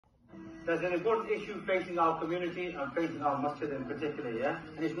there's an important issue facing our community and facing our masjid in particular, yeah?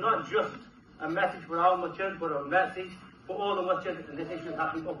 And it's not just a message for our masjid, but a message for all the masjids, and this issue is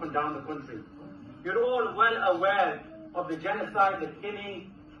happening up and down the country. You're all well aware of the genocide, the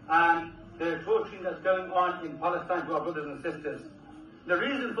killing, and the torturing that's going on in Palestine to our brothers and sisters. The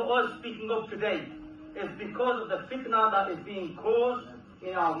reason for us speaking up today is because of the fitna that is being caused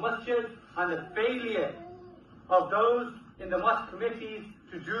in our masjid and the failure of those in the mosque committees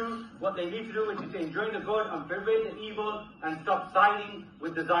to do what they need to do, which is to enjoin the good and prevent the evil and stop siding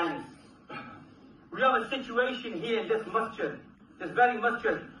with the Zionists. We have a situation here in this masjid, this very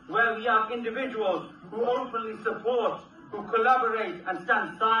masjid, where we have individuals who openly support, who collaborate and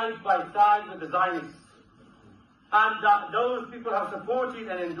stand side by side with the Zionists. And that those people have supported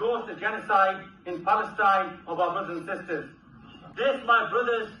and endorsed the genocide in Palestine of our brothers and sisters. This, my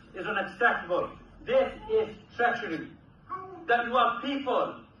brothers, is unacceptable. This is treachery. That you have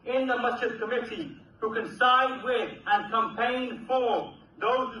people in the Masjid Committee who can side with and campaign for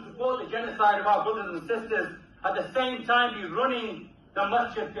those who support the genocide of our brothers and sisters, at the same time be running the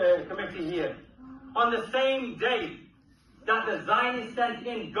Masjid Committee here. On the same day that the Zionists sent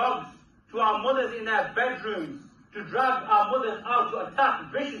in dogs to our mothers in their bedrooms, to drag our mothers out, to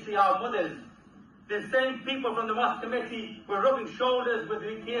attack viciously our mothers, the same people from the Mosque Committee were rubbing shoulders with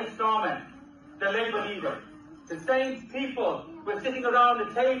Keir Starmer, the Labour leader. The same people were sitting around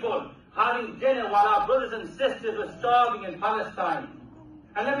the table having dinner while our brothers and sisters were starving in Palestine.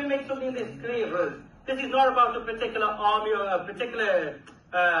 And let me make something this clear, brothers. This is not about a particular army or a particular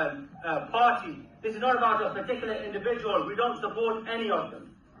party. This is not about a particular individual. We don't support any of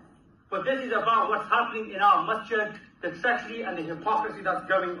them. But this is about what's happening in our masjid, the treachery and the hypocrisy that's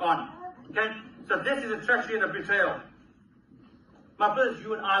going on. Okay? So this is a treachery and a betrayal. My brothers,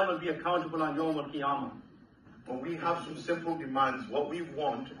 you and I will be accountable on Yawm al-Qiyamah. Well, we have some simple demands. What we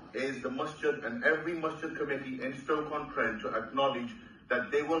want is the masjid and every masjid committee in Stoke-on-Trent to acknowledge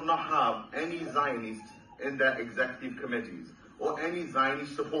that they will not have any Zionists in their executive committees or any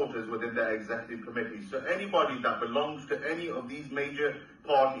Zionist supporters within their executive committees. So anybody that belongs to any of these major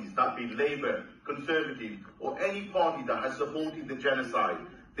parties, that be Labour, Conservative, or any party that has supported the genocide,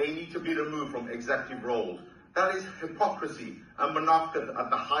 they need to be removed from executive roles. That is hypocrisy and monarchy at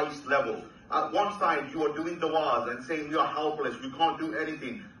the highest level. At one side, you are doing du'as and saying we are helpless, we can't do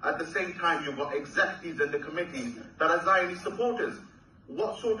anything. At the same time, you've got executives in the committees that are Zionist supporters.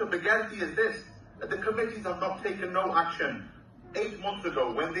 What sort of begarity is this? The committees have not taken no action. 8 months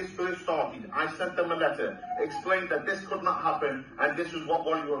ago, when this first started, I sent them a letter, explained that this could not happen and this is what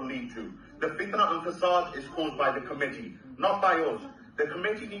it will lead to. The fitna and fasad is caused by the committee, not by us. The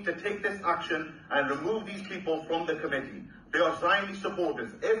committee need to take this action and remove these people from the committee. They are Zionist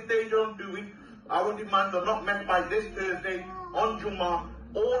supporters. If they don't do it, our demands are not met by this Thursday on Jummah.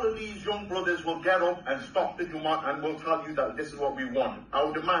 All of these young brothers will get up and stop the Jummah and will tell you that this is what we want.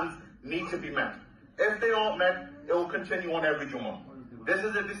 Our demands need to be met. If they aren't met, it will continue on every Jummah. This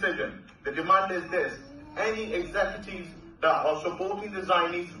is a decision. The demand is this. Any executives that are supporting the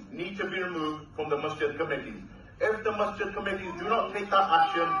Zionists need to be removed from the Masjid Committee. If the Masjid Committees do not take that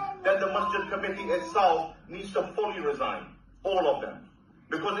action, then the Masjid Committee itself needs to fully resign. All of them.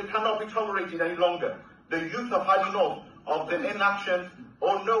 Because it cannot be tolerated any longer. The youth have had enough of the inaction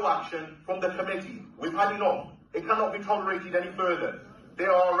or no action from the committee. We've had enough. It cannot be tolerated any further.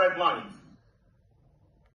 There are red lines.